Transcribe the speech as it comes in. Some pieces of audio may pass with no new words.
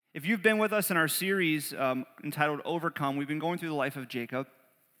If you've been with us in our series entitled Overcome, we've been going through the life of Jacob.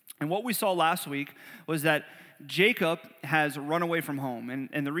 And what we saw last week was that Jacob has run away from home.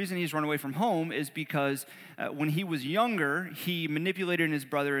 And the reason he's run away from home is because when he was younger, he manipulated his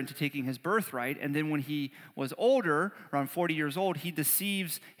brother into taking his birthright. And then when he was older, around 40 years old, he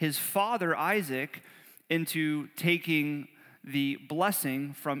deceives his father, Isaac, into taking the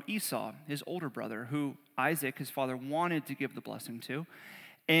blessing from Esau, his older brother, who Isaac, his father, wanted to give the blessing to.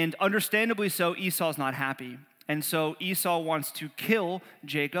 And understandably so, Esau's not happy. And so Esau wants to kill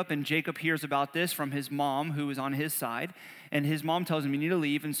Jacob, and Jacob hears about this from his mom, who is on his side. And his mom tells him, you need to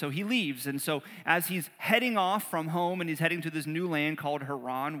leave, and so he leaves. And so as he's heading off from home, and he's heading to this new land called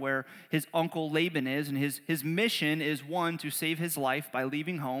Haran, where his uncle Laban is, and his mission is, one, to save his life by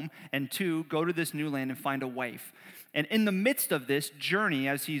leaving home, and two, go to this new land and find a wife. And in the midst of this journey,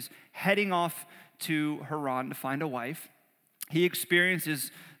 as he's heading off to Haran to find a wife, he experiences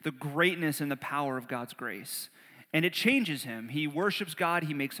the greatness and the power of God's grace. And it changes him. He worships God.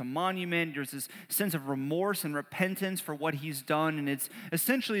 He makes a monument. There's this sense of remorse and repentance for what he's done. And it's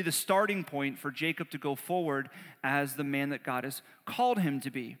essentially the starting point for Jacob to go forward as the man that God has called him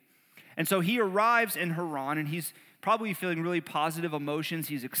to be. And so he arrives in Haran, and he's probably feeling really positive emotions.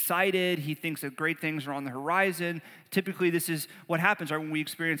 He's excited. He thinks that great things are on the horizon. Typically, this is what happens, right? When we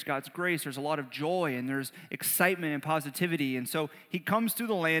experience God's grace, there's a lot of joy, and there's excitement and positivity. And so he comes through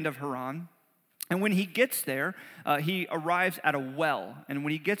the land of Haran. And when he gets there, he arrives at a well. And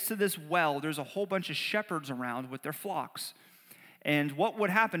when he gets to this well, there's a whole bunch of shepherds around with their flocks. And what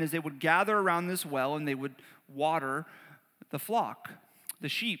would happen is they would gather around this well, and they would water the flock, the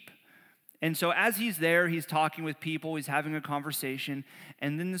sheep. And so as he's there, he's talking with people, he's having a conversation,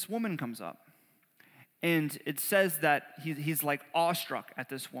 and then this woman comes up. And it says that he's like awestruck at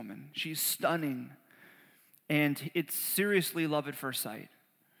this woman. She's stunning. And it's seriously love at first sight.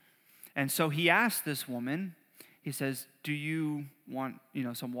 And so he asks this woman, he says, do you want,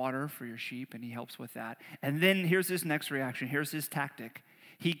 some water for your sheep? And he helps with that. And then here's his next reaction. Here's his tactic.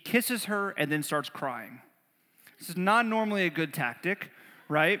 He kisses her and then starts crying. This is not normally a good tactic,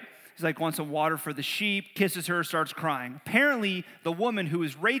 right? He's like, wants some water for the sheep, kisses her, starts crying. Apparently, the woman, who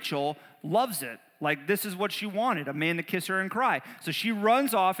is Rachel, loves it. Like, this is what she wanted, a man to kiss her and cry. So she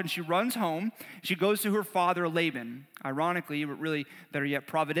runs off and she runs home. She goes to her father, Laban. Ironically, but really, better yet,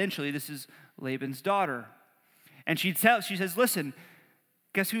 providentially, this is Laban's daughter. And she says, listen,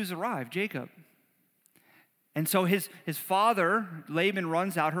 guess who's arrived? Jacob. And so his father, Laban,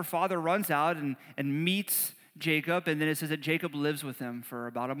 runs out. Her father runs out and meets Jacob, and then it says that Jacob lives with him for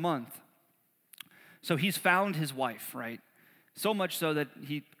about a month. So he's found his wife, right? So much so that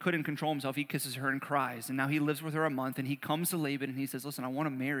he couldn't control himself. He kisses her and cries, and now he lives with her a month, and he comes to Laban, and he says, listen, I want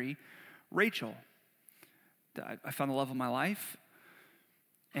to marry Rachel. I found the love of my life,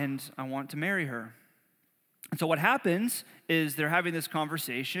 and I want to marry her. And so what happens is they're having this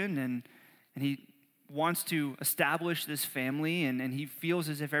conversation, and he wants to establish this family, and he feels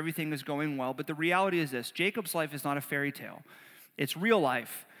as if everything is going well. But the reality is this: Jacob's life is not a fairy tale. It's real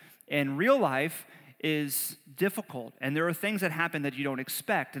life. And real life is difficult. And there are things that happen that you don't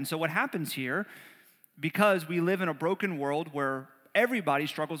expect. And so what happens here, because we live in a broken world where everybody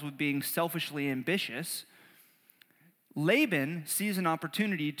struggles with being selfishly ambitious, Laban sees an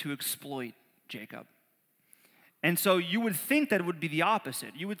opportunity to exploit Jacob. And so you would think that it would be the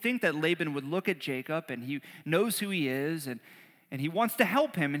opposite. You would think that Laban would look at Jacob, and he knows who he is, and he wants to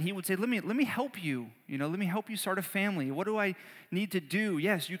help him, and he would say, let me help you. Let me help you start a family. What do I need to do?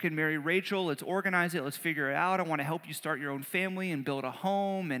 Yes, you can marry Rachel. Let's organize it. Let's figure it out. I want to help you start your own family and build a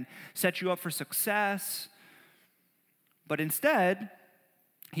home and set you up for success. But instead,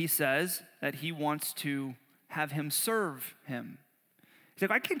 he says that he wants to have him serve him. He's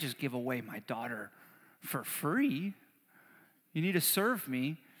like, I can't just give away my daughter for free. You need to serve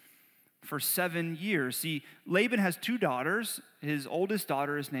me for 7 years. See, Laban has 2 daughters. His oldest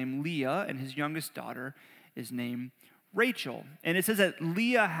daughter is named Leah, and his youngest daughter is named Rachel. And it says that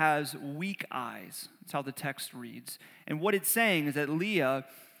Leah has weak eyes. That's how the text reads. And what it's saying is that Leah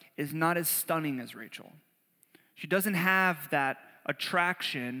is not as stunning as Rachel. She doesn't have that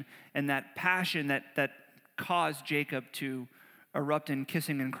attraction and that passion that caused Jacob to erupt in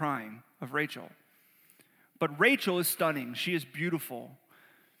kissing and crying of Rachel. But Rachel is stunning. She is beautiful.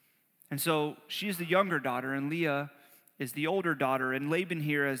 And so she is the younger daughter, and Leah is the older daughter. And Laban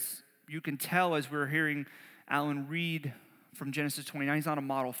here, as you can tell as we're hearing Alan read from Genesis 29, he's not a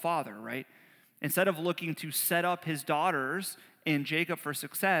model father, right? Instead of looking to set up his daughters and Jacob for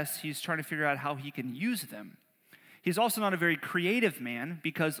success, he's trying to figure out how he can use them. He's also not a very creative man,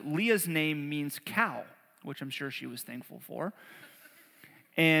 because Leah's name means cow, which I'm sure she was thankful for.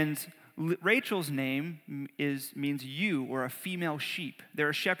 And Rachel's name means ewe, or a female sheep. They're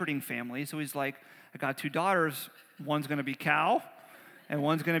a shepherding family, so he's like, I got 2 daughters. One's going to be cow, and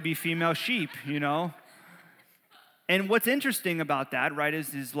one's going to be female sheep, And what's interesting about that, right,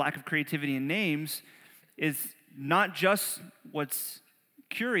 is his lack of creativity in names is not just what's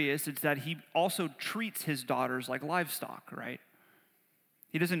curious, it's that he also treats his daughters like livestock, right?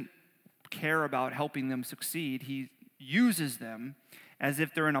 He doesn't care about helping them succeed. He uses them as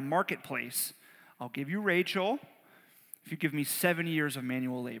if they're in a marketplace. I'll give you Rachel if you give me 7 years of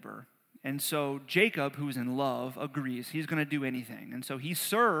manual labor. And so Jacob, who's in love, agrees. He's going to do anything. And so he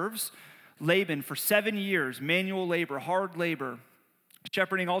serves Laban for 7 years, manual labor, hard labor,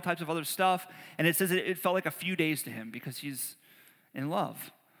 shepherding, all types of other stuff. And it says it felt like a few days to him because he's in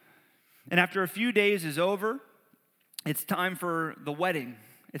love. And after a few days is over, it's time for the wedding.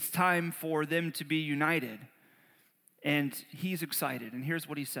 It's time for them to be united. And he's excited. And here's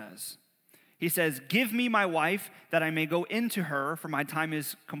what he says. He says, give me my wife that I may go into her, for my time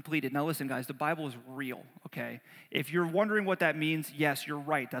is completed. Now listen, guys, the Bible is real, okay? If you're wondering what that means, yes, you're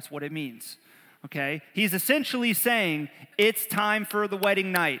right. That's what it means, okay? He's essentially saying, it's time for the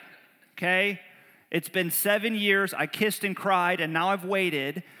wedding night, okay? It's been 7 years. I kissed and cried, and now I've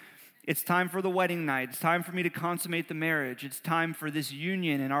waited. It's time for the wedding night. It's time for me to consummate the marriage. It's time for this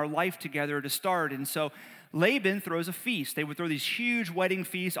union and our life together to start. And so Laban throws a feast. They would throw these huge wedding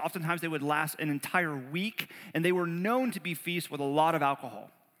feasts. Oftentimes they would last an entire week, and they were known to be feasts with a lot of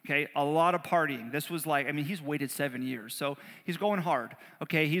alcohol, okay? A lot of partying. This was like, he's waited 7 years, so he's going hard,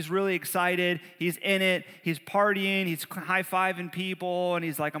 okay? He's really excited. He's in it. He's partying. He's high-fiving people, and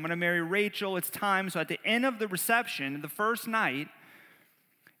he's like, I'm going to marry Rachel. It's time. So at the end of the reception, the first night,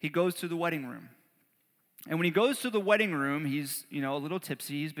 he goes to the wedding room. And when he goes to the wedding room, he's, a little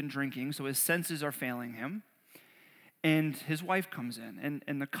tipsy. He's been drinking, so his senses are failing him. And his wife comes in.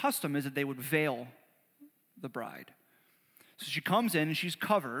 And the custom is that they would veil the bride. So she comes in, and she's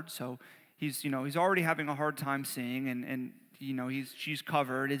covered. So he's already having a hard time seeing. And she's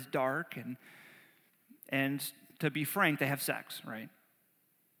covered. It's dark. And to be frank, they have sex, right?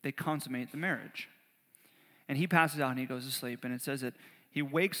 They consummate the marriage. And he passes out, and he goes to sleep. And it says that he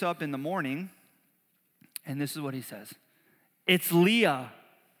wakes up in the morning, and this is what he says. It's Leah.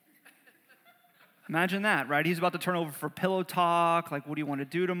 Imagine that, right? He's about to turn over for pillow talk, like, what do you want to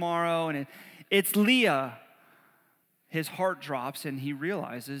do tomorrow? And it's Leah. His heart drops, and he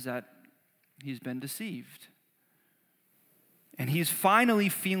realizes that he's been deceived. And he's finally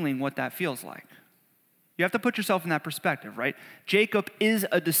feeling what that feels like. You have to put yourself in that perspective, right? Jacob is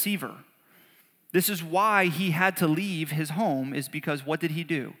a deceiver. This is why he had to leave his home, is because what did he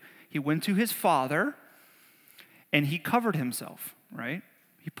do? He went to his father, and he covered himself, right?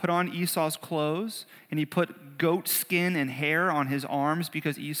 He put on Esau's clothes, and he put goat skin and hair on his arms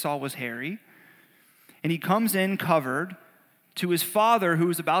because Esau was hairy. And he comes in covered to his father who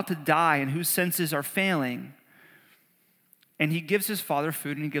is about to die and whose senses are failing. And he gives his father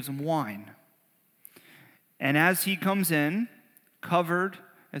food, and he gives him wine. And as he comes in, covered,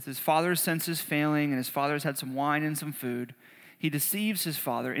 as his father's senses failing, and his father's had some wine and some food, he deceives his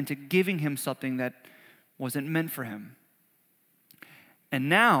father into giving him something that wasn't meant for him. And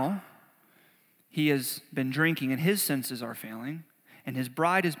now he has been drinking, and his senses are failing, and his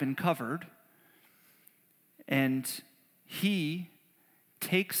bride has been covered, and he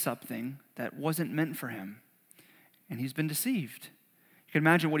takes something that wasn't meant for him, and he's been deceived. You can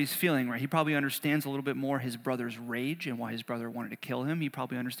imagine what he's feeling, right? He probably understands a little bit more his brother's rage and why his brother wanted to kill him. He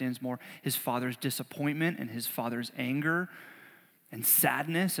probably understands more his father's disappointment and his father's anger and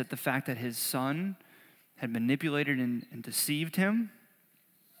sadness at the fact that his son had manipulated and deceived him.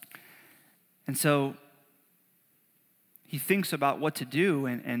 And so he thinks about what to do,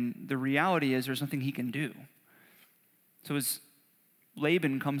 and the reality is there's nothing he can do. So as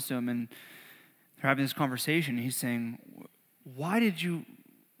Laban comes to him, and they're having this conversation, he's saying, why did you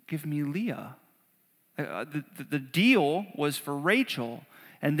give me Leah? The deal was for Rachel.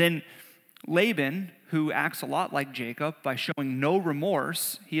 And then Laban, who acts a lot like Jacob by showing no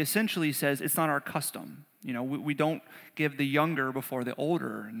remorse, he essentially says, it's not our custom. We don't give the younger before the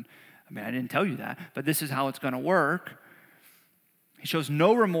older. And I didn't tell you that, but this is how it's going to work. He shows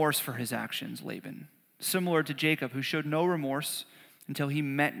no remorse for his actions, Laban, similar to Jacob, who showed no remorse until he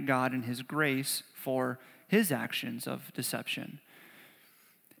met God in his grace for his actions of deception.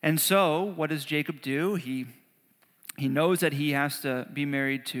 And so, what does Jacob do? He knows that he has to be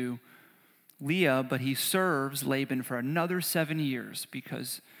married to Leah, but he serves Laban for another 7 years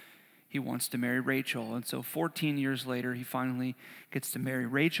because he wants to marry Rachel. And so 14 years later, he finally gets to marry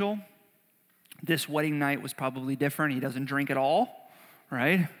Rachel. This wedding night was probably different. He doesn't drink at all,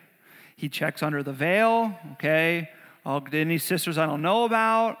 right? He checks under the veil, okay? Any sisters I don't know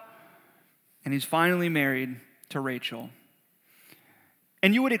about? And he's finally married to Rachel.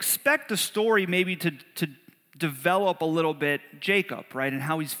 And you would expect the story maybe to develop a little bit Jacob, right? And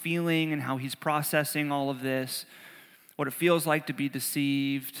how he's feeling and how he's processing all of this, what it feels like to be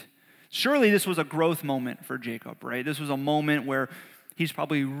deceived. Surely this was a growth moment for Jacob, right? This was a moment where he's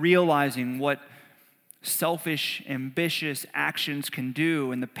probably realizing what selfish, ambitious actions can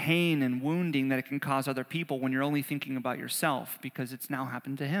do and the pain and wounding that it can cause other people when you're only thinking about yourself because it's now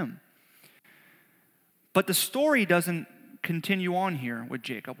happened to him. But the story doesn't continue on here with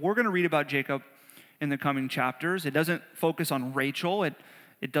Jacob. We're going to read about Jacob in the coming chapters. It doesn't focus on Rachel. It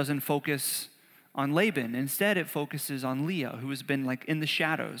doesn't focus on Laban. Instead, it focuses on Leah, who has been like in the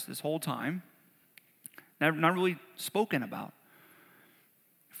shadows this whole time, not really spoken about.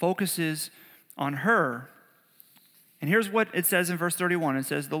 Focuses on her. And here's what it says in verse 31. It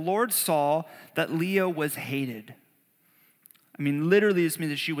says, the Lord saw that Leah was hated. I mean, literally this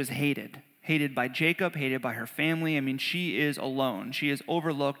means that she was hated. Hated by Jacob, hated by her family. I mean, she is alone. She is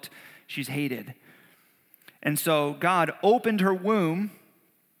overlooked. She's hated. And so God opened her womb,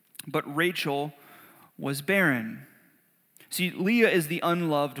 but Rachel was barren. See, Leah is the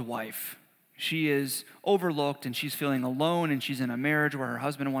unloved wife. She is overlooked and she's feeling alone and she's in a marriage where her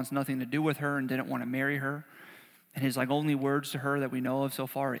husband wants nothing to do with her and didn't want to marry her. And his only words to her that we know of so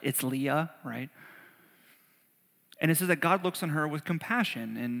far, it's Leah, right? And it says that God looks on her with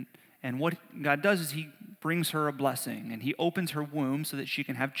compassion and what God does is he brings her a blessing and he opens her womb so that she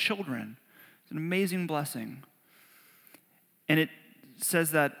can have children. It's an amazing blessing. And it says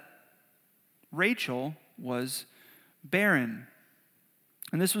that Rachel was barren.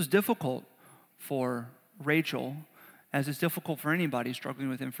 And this was difficult for Rachel, as it's difficult for anybody struggling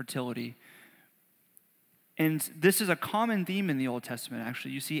with infertility. And this is a common theme in the Old Testament,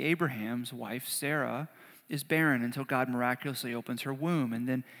 actually. You see Abraham's wife, Sarah, is barren until God miraculously opens her womb. And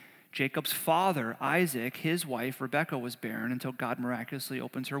then Jacob's father, Isaac, his wife, Rebekah, was barren until God miraculously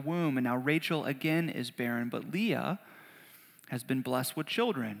opens her womb. And now Rachel again is barren, but Leah has been blessed with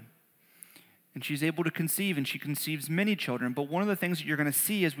children. And she's able to conceive, and she conceives many children. But one of the things that you're going to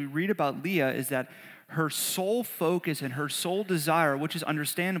see as we read about Leah is that her sole focus and her sole desire, which is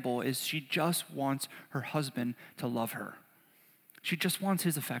understandable, is she just wants her husband to love her. She just wants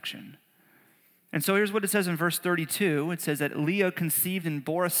his affection. And so here's what it says in verse 32. It says that Leah conceived and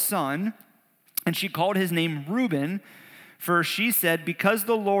bore a son, and she called his name Reuben, for she said, because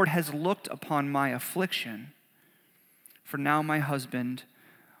the Lord has looked upon my affliction, for now my husband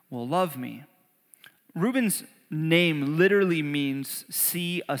will love me. Reuben's name literally means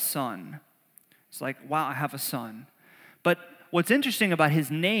see a son. It's like, wow, I have a son. But what's interesting about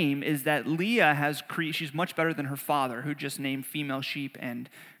his name is that Leah she's much better than her father, who just named female sheep and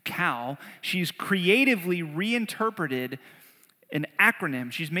cow. She's creatively reinterpreted an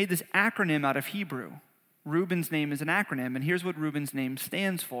acronym. She's made this acronym out of Hebrew. Reuben's name is an acronym, and here's what Reuben's name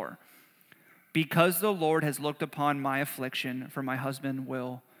stands for. Because the Lord has looked upon my affliction, for my husband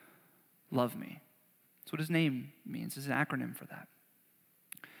will love me. That's what his name means. It's an acronym for that.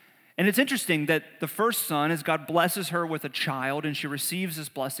 And it's interesting that the first son, as God blesses her with a child and she receives this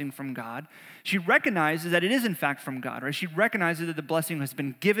blessing from God, she recognizes that it is in fact from God, right? She recognizes that the blessing has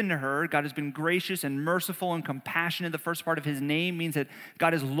been given to her. God has been gracious and merciful and compassionate. The first part of his name means that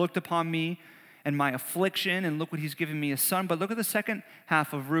God has looked upon me and my affliction, and look what he's given me, a son. But look at the second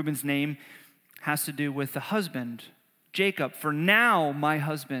half of Reuben's name, has to do with the husband, Jacob. For now my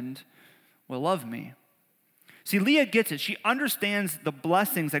husband will love me. See, Leah gets it. She understands the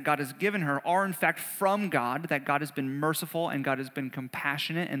blessings that God has given her are in fact from God, that God has been merciful and God has been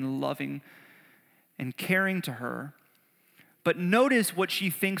compassionate and loving and caring to her. But notice what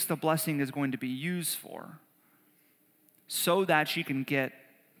she thinks the blessing is going to be used for, so that she can get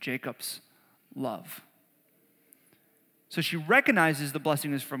Jacob's love. So she recognizes the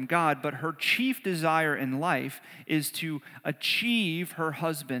blessing is from God, but her chief desire in life is to achieve her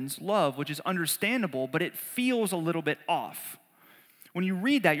husband's love, which is understandable, but it feels a little bit off. When you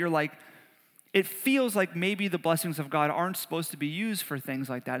read that, you're like, it feels like maybe the blessings of God aren't supposed to be used for things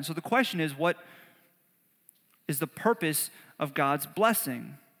like that. And so the question is, what is the purpose of God's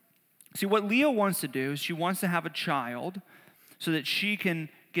blessing? See, what Leah wants to do is she wants to have a child so that she can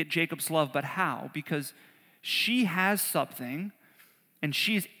get Jacob's love, but how? Because she has something, and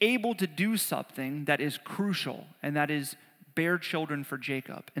she's able to do something that is crucial, and that is bear children for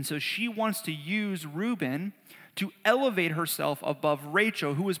Jacob. And so she wants to use Reuben to elevate herself above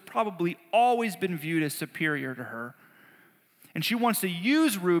Rachel, who has probably always been viewed as superior to her. And she wants to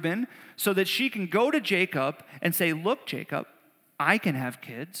use Reuben so that she can go to Jacob and say, look, Jacob, I can have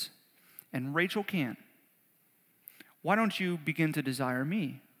kids and Rachel can't. Why don't you begin to desire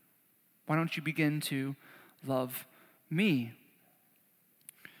me? Why don't you begin to love me?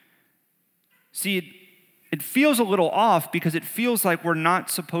 See, it feels a little off because it feels like we're not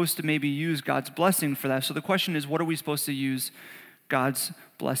supposed to maybe use God's blessing for that. So the question is, what are we supposed to use God's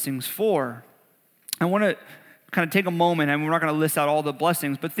blessings for? I want to kind of take a moment, and we're not going to list out all the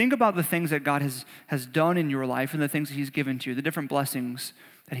blessings, but think about the things that God has done in your life and the things that he's given to you, the different blessings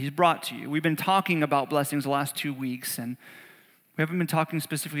that he's brought to you. We've been talking about blessings the last 2 weeks, and we haven't been talking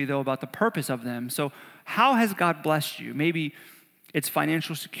specifically, though, about the purpose of them. So how has God blessed you? Maybe it's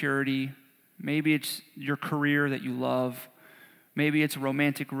financial security. Maybe it's your career that you love. Maybe it's a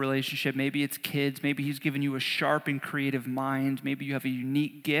romantic relationship. Maybe it's kids. Maybe he's given you a sharp and creative mind. Maybe you have a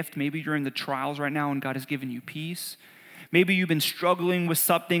unique gift. Maybe you're in the trials right now and God has given you peace. Maybe you've been struggling with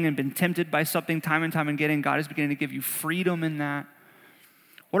something and been tempted by something time and time again, and God is beginning to give you freedom in that.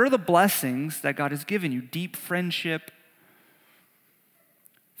 What are the blessings that God has given you? Deep friendship.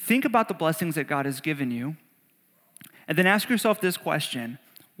 Think about the blessings that God has given you, and then ask yourself this question: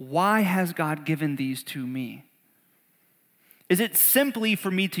 why has God given these to me? Is it simply for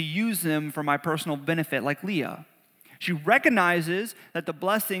me to use them for my personal benefit, like Leah? She recognizes that the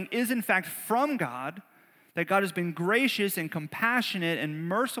blessing is in fact from God, that God has been gracious and compassionate and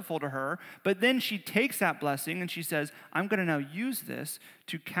merciful to her, but then she takes that blessing and she says, I'm going to now use this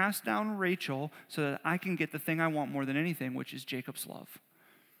to cast down Rachel so that I can get the thing I want more than anything, which is Jacob's love.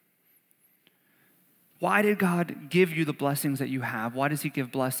 Why did God give you the blessings that you have? Why does he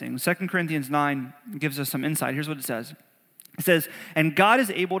give blessings? 2 Corinthians 9 gives us some insight. Here's what it says. It says, and God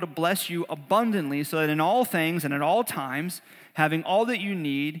is able to bless you abundantly so that in all things and at all times, having all that you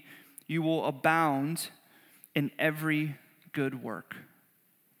need, you will abound in every good work.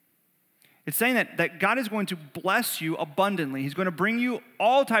 It's saying that God is going to bless you abundantly. He's going to bring you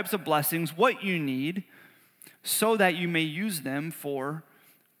all types of blessings, what you need, so that you may use them for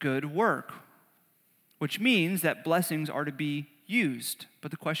good work. Which means that blessings are to be used.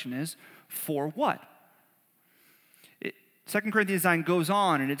 But the question is, for what? 2 Corinthians 9 goes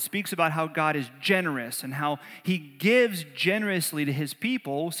on, and it speaks about how God is generous and how he gives generously to his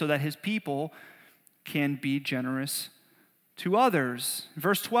people so that his people can be generous to others.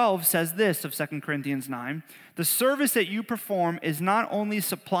 Verse 12 says this of 2 Corinthians 9, the service that you perform is not only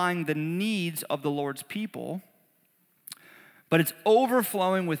supplying the needs of the Lord's people, but it's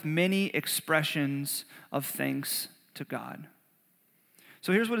overflowing with many expressions of thanks to God.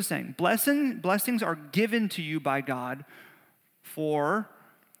 So here's what it's saying. Blessings are given to you by God for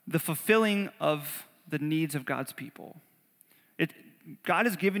the fulfilling of the needs of God's people. God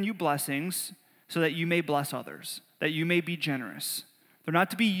has given you blessings so that you may bless others, that you may be generous. They're not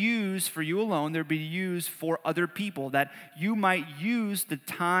to be used for you alone. They're to be used for other people, that you might use the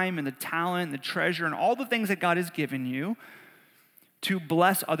time and the talent and the treasure and all the things that God has given you to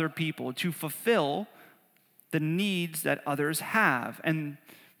bless other people, to fulfill the needs that others have. And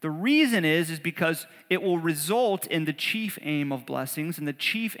the reason is because it will result in the chief aim of blessings, and the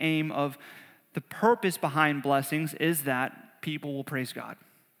chief aim of the purpose behind blessings is that people will praise God,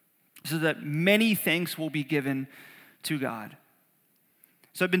 so that many thanks will be given to God.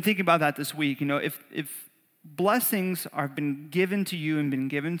 So I've been thinking about that this week. You know, if blessings have been given to you and been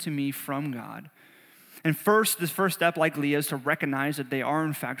given to me from God, and this first step, like Leah, is to recognize that they are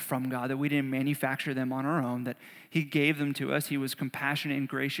in fact from God, that we didn't manufacture them on our own, that he gave them to us. He was compassionate and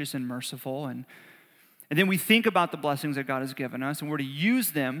gracious and merciful. And then we think about the blessings that God has given us, and we're to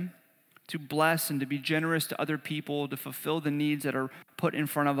use them to bless and to be generous to other people, to fulfill the needs that are put in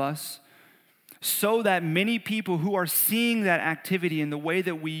front of us, so that many people who are seeing that activity and the way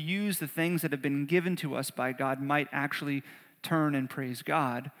that we use the things that have been given to us by God might actually turn and praise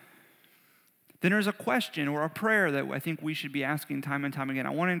God. Then there's a question or a prayer that I think we should be asking time and time again.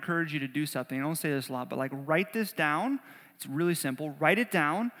 I want to encourage you to do something. I don't say this a lot, but write this down. It's really simple. Write it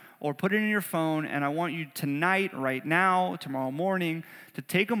down or put it in your phone, and I want you tonight, right now, tomorrow morning, to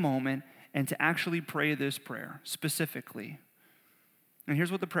take a moment and to actually pray this prayer specifically. And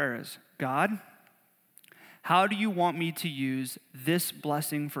here's what the prayer is. God, how do you want me to use this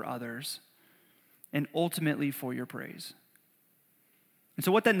blessing for others and ultimately for your praise? And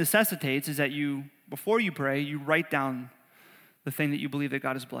so what that necessitates is that before you pray, you write down the thing that you believe that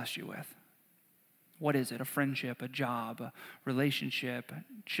God has blessed you with. What is it? A friendship, a job, a relationship,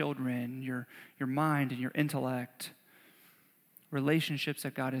 children, your mind and your intellect, relationships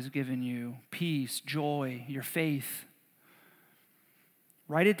that God has given you, peace, joy, your faith.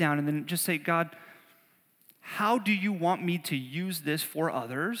 Write it down and then just say, God, how do you want me to use this for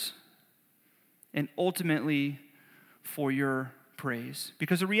others and ultimately for your praise.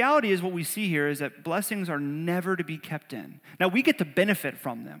 Because the reality is what we see here is that blessings are never to be kept in. Now, we get to benefit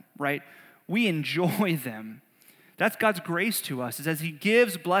from them, right? We enjoy them. That's God's grace to us, is as he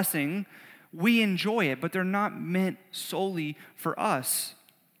gives blessing, we enjoy it, but they're not meant solely for us.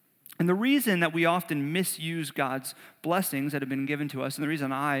 And the reason that we often misuse God's blessings that have been given to us, and the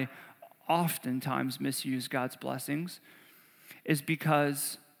reason I oftentimes misuse God's blessings, is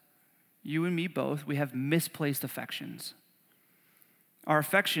because you and me both, we have misplaced affections. Our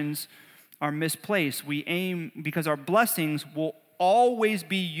affections are misplaced. We aim, because our blessings will always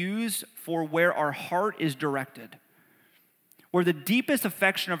be used for where our heart is directed. Where the deepest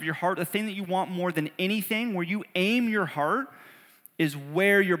affection of your heart, the thing that you want more than anything, where you aim your heart, is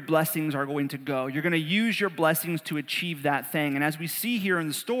where your blessings are going to go. You're going to use your blessings to achieve that thing. And as we see here in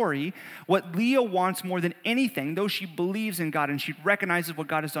the story, what Leah wants more than anything, though she believes in God and she recognizes what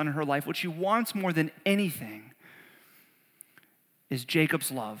God has done in her life, what she wants more than anything is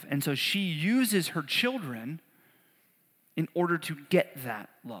Jacob's love. And so she uses her children in order to get that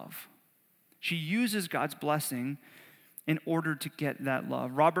love. She uses God's blessing in order to get that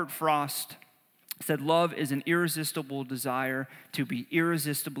love. Robert Frost said, love is an irresistible desire to be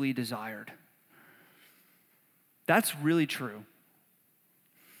irresistibly desired. That's really true.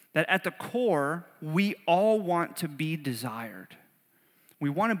 That at the core, we all want to be desired. We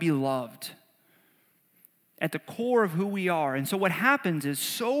want to be loved. At the core of who we are. And so what happens is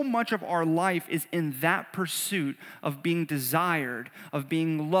so much of our life is in that pursuit of being desired, of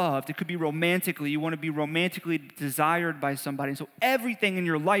being loved. It could be romantically. You want to be romantically desired by somebody. And so everything in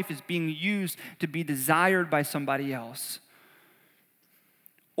your life is being used to be desired by somebody else.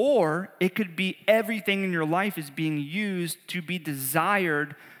 Or it could be everything in your life is being used to be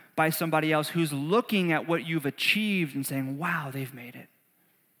desired by somebody else who's looking at what you've achieved and saying, wow, they've made it.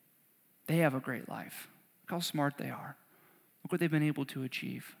 They have a great life. Look how smart they are. Look what they've been able to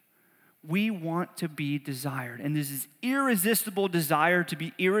achieve. We want to be desired. And this is irresistible desire to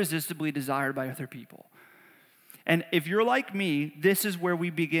be irresistibly desired by other people. And if you're like me, this is where we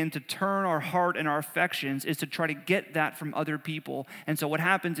begin to turn our heart and our affections, is to try to get that from other people. And so what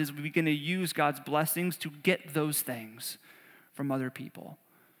happens is we begin to use God's blessings to get those things from other people,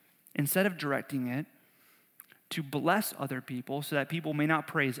 instead of directing it to bless other people so that people may not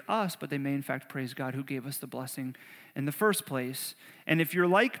praise us, but they may in fact praise God who gave us the blessing in the first place. And if you're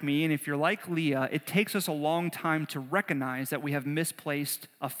like me and if you're like Leah, it takes us a long time to recognize that we have misplaced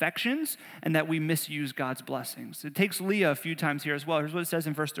affections and that we misuse God's blessings. It takes Leah a few times here as well. Here's what it says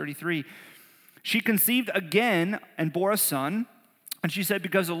in verse 33. She conceived again and bore a son, and she said,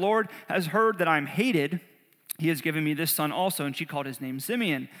 because the Lord has heard that I'm hated, he has given me this son also, and she called his name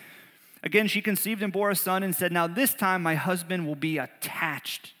Simeon. Again, she conceived and bore a son and said, now this time my husband will be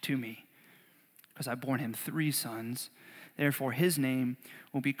attached to me because I've borne him 3 sons. Therefore, his name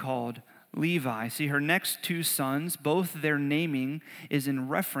will be called Levi. See, her next 2 sons, both their naming is in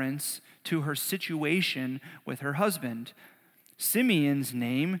reference to her situation with her husband. Simeon's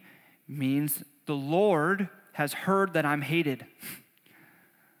name means the Lord has heard that I'm hated.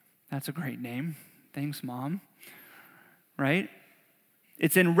 That's a great name. Thanks, Mom. Right?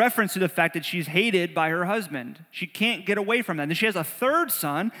 It's in reference to the fact that she's hated by her husband. She can't get away from that. And she has a 3rd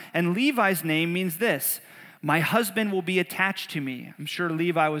son, and Levi's name means this: my husband will be attached to me. I'm sure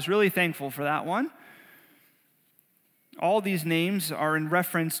Levi was really thankful for that one. All these names are in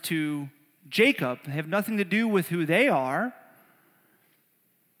reference to Jacob. They have nothing to do with who they are.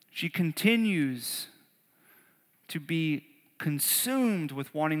 She continues to be consumed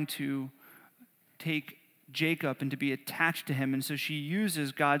with wanting to take Jacob and to be attached to him. And so she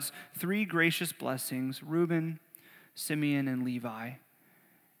uses God's 3 gracious blessings, Reuben, Simeon, and Levi.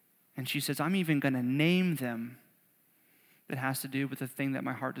 And she says, I'm even going to name them that has to do with the thing that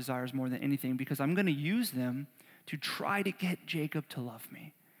my heart desires more than anything, because I'm going to use them to try to get Jacob to love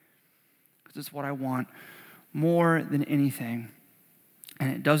me. Because it's what I want more than anything.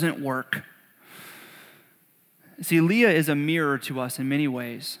 And it doesn't work. See, Leah is a mirror to us in many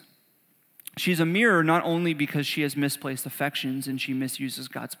ways. She's a mirror not only because she has misplaced affections and she misuses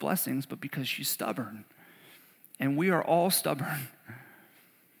God's blessings, but because she's stubborn. And we are all stubborn.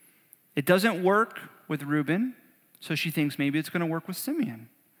 It doesn't work with Reuben, so she thinks maybe it's going to work with Simeon.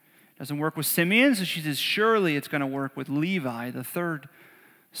 It doesn't work with Simeon, so she says surely it's going to work with Levi, the 3rd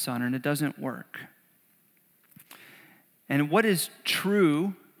son, and it doesn't work. And what is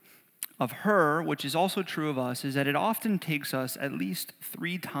true of her, which is also true of us, is that it often takes us at least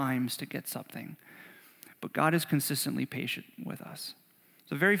 3 times to get something. But God is consistently patient with us.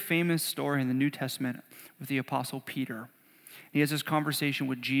 It's a very famous story in the New Testament with the Apostle Peter. He has this conversation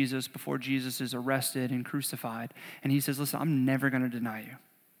with Jesus before Jesus is arrested and crucified. And he says, listen, I'm never going to deny you.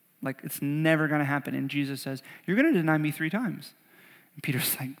 Like, it's never going to happen. And Jesus says, you're going to deny me 3 times. And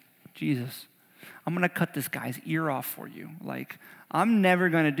Peter's like, Jesus, I'm going to cut this guy's ear off for you. Like, I'm never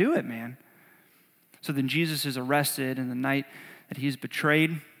going to do it, man. So then Jesus is arrested, and the night that he's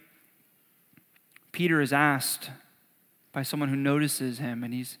betrayed, Peter is asked by someone who notices him,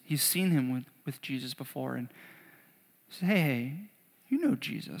 and he's seen him with Jesus before, and he says, hey, you know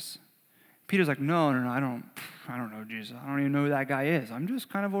Jesus. Peter's like, no, I don't know Jesus. I don't even know who that guy is. I'm just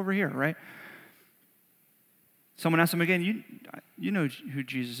kind of over here, right? Someone asks him again, you know who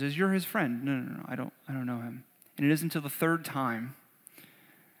Jesus is. You're his friend. No, I don't know him. And it isn't until the 3rd time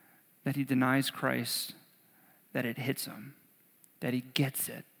that he denies Christ that it hits him, that he gets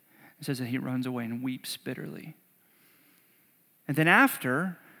it. It says that he runs away and weeps bitterly. And then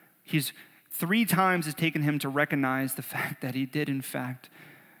after, 3 times it's taken him to recognize the fact that he did in fact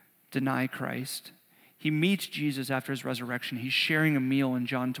deny Christ. He meets Jesus after his resurrection. He's sharing a meal in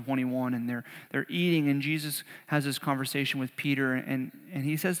John 21, and they're eating, and Jesus has this conversation with Peter, and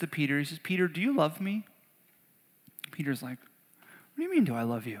he says to Peter, he says, Peter, do you love me? Peter's like, what do you mean, do I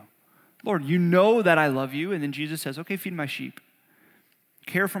love you? Lord, you know that I love you. And then Jesus says, okay, feed my sheep.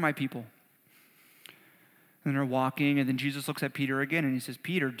 Care for my people. And they're walking, and then Jesus looks at Peter again, and he says,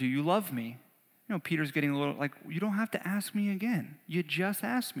 Peter, do you love me? You know, Peter's getting a little like, you don't have to ask me again. You just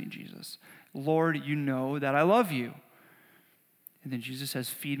asked me, Jesus. Lord, you know that I love you. And then Jesus says,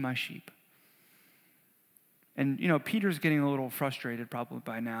 feed my sheep. And, you know, Peter's getting a little frustrated probably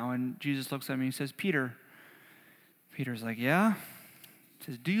by now, and Jesus looks at me and he says, Peter's like, yeah? He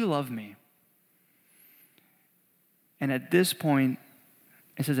says, do you love me? And at this point,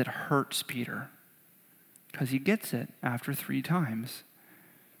 it says it hurts Peter because he gets it after 3 times.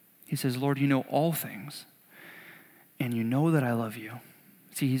 He says, Lord, you know all things, and you know that I love you.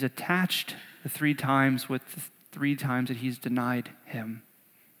 See, he's attached the 3 times with the 3 times that he's denied him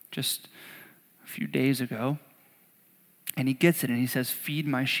just a few days ago. And he gets it, and he says, feed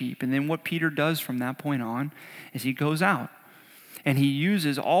my sheep. And then what Peter does from that point on is he goes out, and he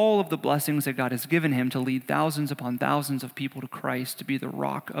uses all of the blessings that God has given him to lead thousands upon thousands of people to Christ, to be the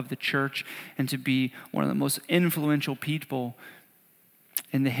rock of the church, and to be one of the most influential people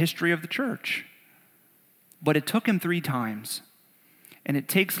in the history of the church. But it took him 3 times. And it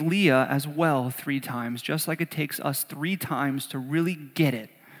takes Leah as well 3 times, just like it takes us 3 times to really get it,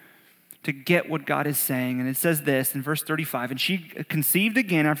 to get what God is saying. And it says this in verse 35, and she conceived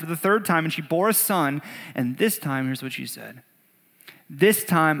again after the 3rd time, and she bore a son. And this time, here's what she said, this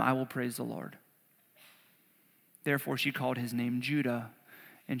time I will praise the Lord. Therefore she called his name Judah,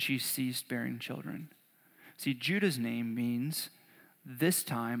 and she ceased bearing children. See, Judah's name means, this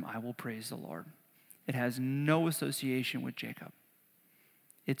time I will praise the Lord. It has no association with Jacob.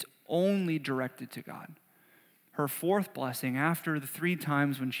 It's only directed to God. Her 4th blessing, after the 3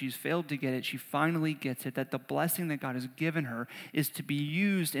 times when she's failed to get it, she finally gets it, that the blessing that God has given her is to be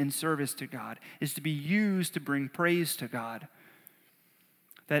used in service to God, is to be used to bring praise to God.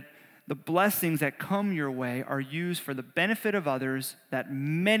 That the blessings that come your way are used for the benefit of others, that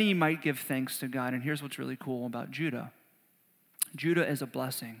many might give thanks to God. And here's what's really cool about Judah. Judah is a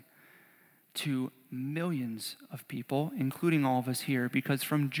blessing to millions of people, including all of us here, because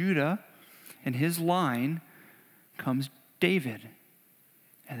from Judah and his line comes David.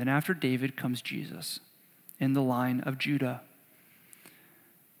 And then after David comes Jesus in the line of Judah.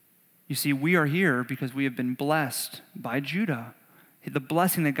 You see, we are here because we have been blessed by Judah. The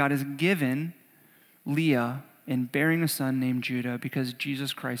blessing that God has given Leah in bearing a son named Judah, because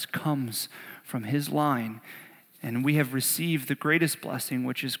Jesus Christ comes from his line. And we have received the greatest blessing,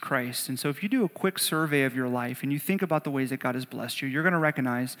 which is Christ. And so if you do a quick survey of your life and you think about the ways that God has blessed you, you're going to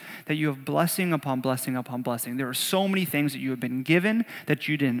recognize that you have blessing upon blessing upon blessing. There are so many things that you have been given that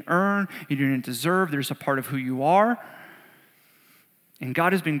you didn't earn, you didn't deserve. There's a part of who you are. And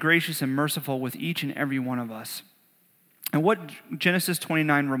God has been gracious and merciful with each and every one of us. And what Genesis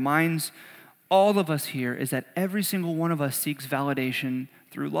 29 reminds all of us here is that every single one of us seeks validation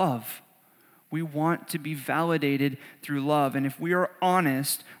through love. We want to be validated through love. And if we are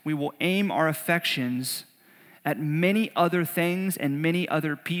honest, we will aim our affections at many other things and many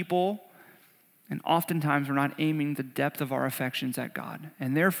other people. And oftentimes we're not aiming the depth of our affections at God.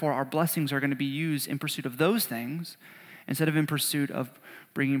 And therefore our blessings are going to be used in pursuit of those things instead of in pursuit of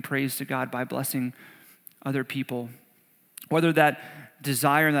bringing praise to God by blessing other people. Whether that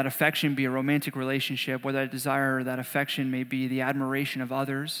desire and that affection be a romantic relationship, whether that desire or that affection may be the admiration of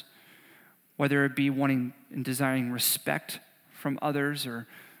others, whether it be wanting and desiring respect from others or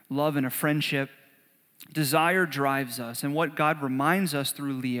love in a friendship, Desire drives us, and what God reminds us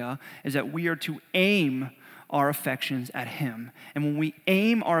through Leah is that we are to aim our affections at him. And when we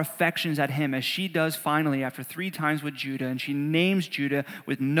aim our affections at him, as she does finally after 3 times with Judah, and she names Judah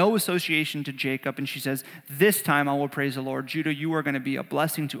with no association to Jacob, and she says, this time I will praise the Lord. Judah, you are going to be a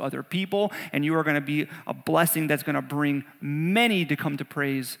blessing to other people, and you are going to be a blessing that's going to bring many to come to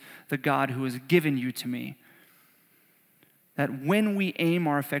praise the God who has given you to me. That when we aim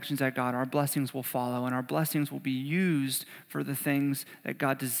our affections at God, our blessings will follow, and our blessings will be used for the things that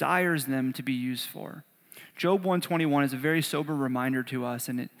God desires them to be used for. Job 121 is a very sober reminder to us,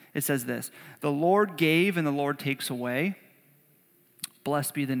 and it says this: the Lord gave and the Lord takes away.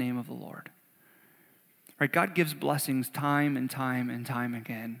 Blessed be the name of the Lord. Right? God gives blessings time and time and time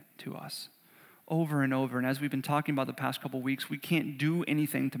again to us, over and over. And as we've been talking about the past couple weeks, we can't do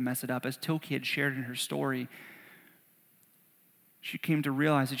anything to mess it up. As Tilke had shared in her story, she came to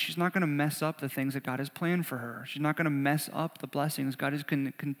realize that she's not going to mess up the things that God has planned for her. She's not going to mess up the blessings. God is going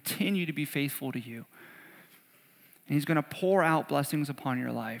to continue to be faithful to you. And he's going to pour out blessings upon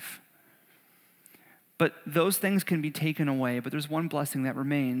your life. But those things can be taken away, but there's one blessing that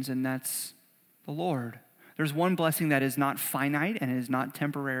remains, and that's the Lord. There's one blessing that is not finite and it is not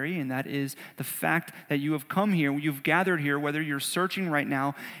temporary, and that is the fact that you have come here, you've gathered here, whether you're searching right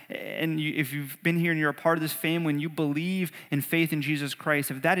now, and if you've been here and you're a part of this family and you believe in faith in Jesus Christ,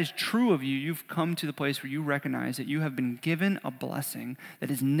 if that is true of you, you've come to the place where you recognize that you have been given a blessing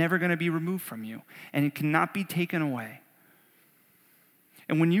that is never going to be removed from you, and it cannot be taken away.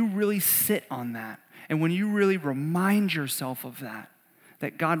 And when you really sit on that, and when you really remind yourself of that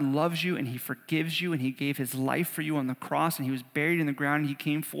God loves you and he forgives you and he gave his life for you on the cross and he was buried in the ground and he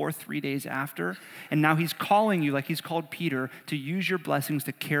came forth 3 days after. And now he's calling you, like he's called Peter, to use your blessings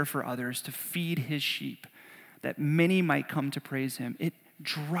to care for others, to feed his sheep, that many might come to praise him. It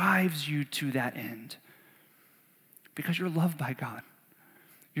drives you to that end because you're loved by God.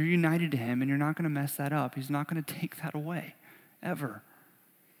 You're united to him and you're not going to mess that up. He's not going to take that away, ever.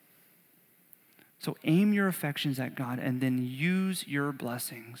 So aim your affections at God and then use your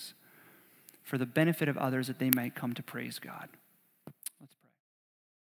blessings for the benefit of others that they might come to praise God.